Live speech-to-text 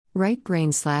Right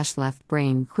brain slash left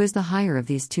brain quiz. The higher of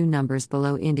these two numbers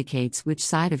below indicates which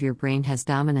side of your brain has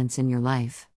dominance in your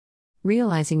life.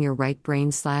 Realizing your right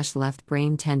brain slash left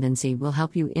brain tendency will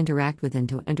help you interact with and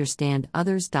to understand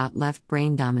others. Left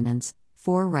brain dominance,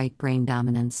 4 right brain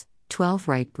dominance, 12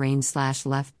 right brain slash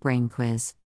left brain quiz.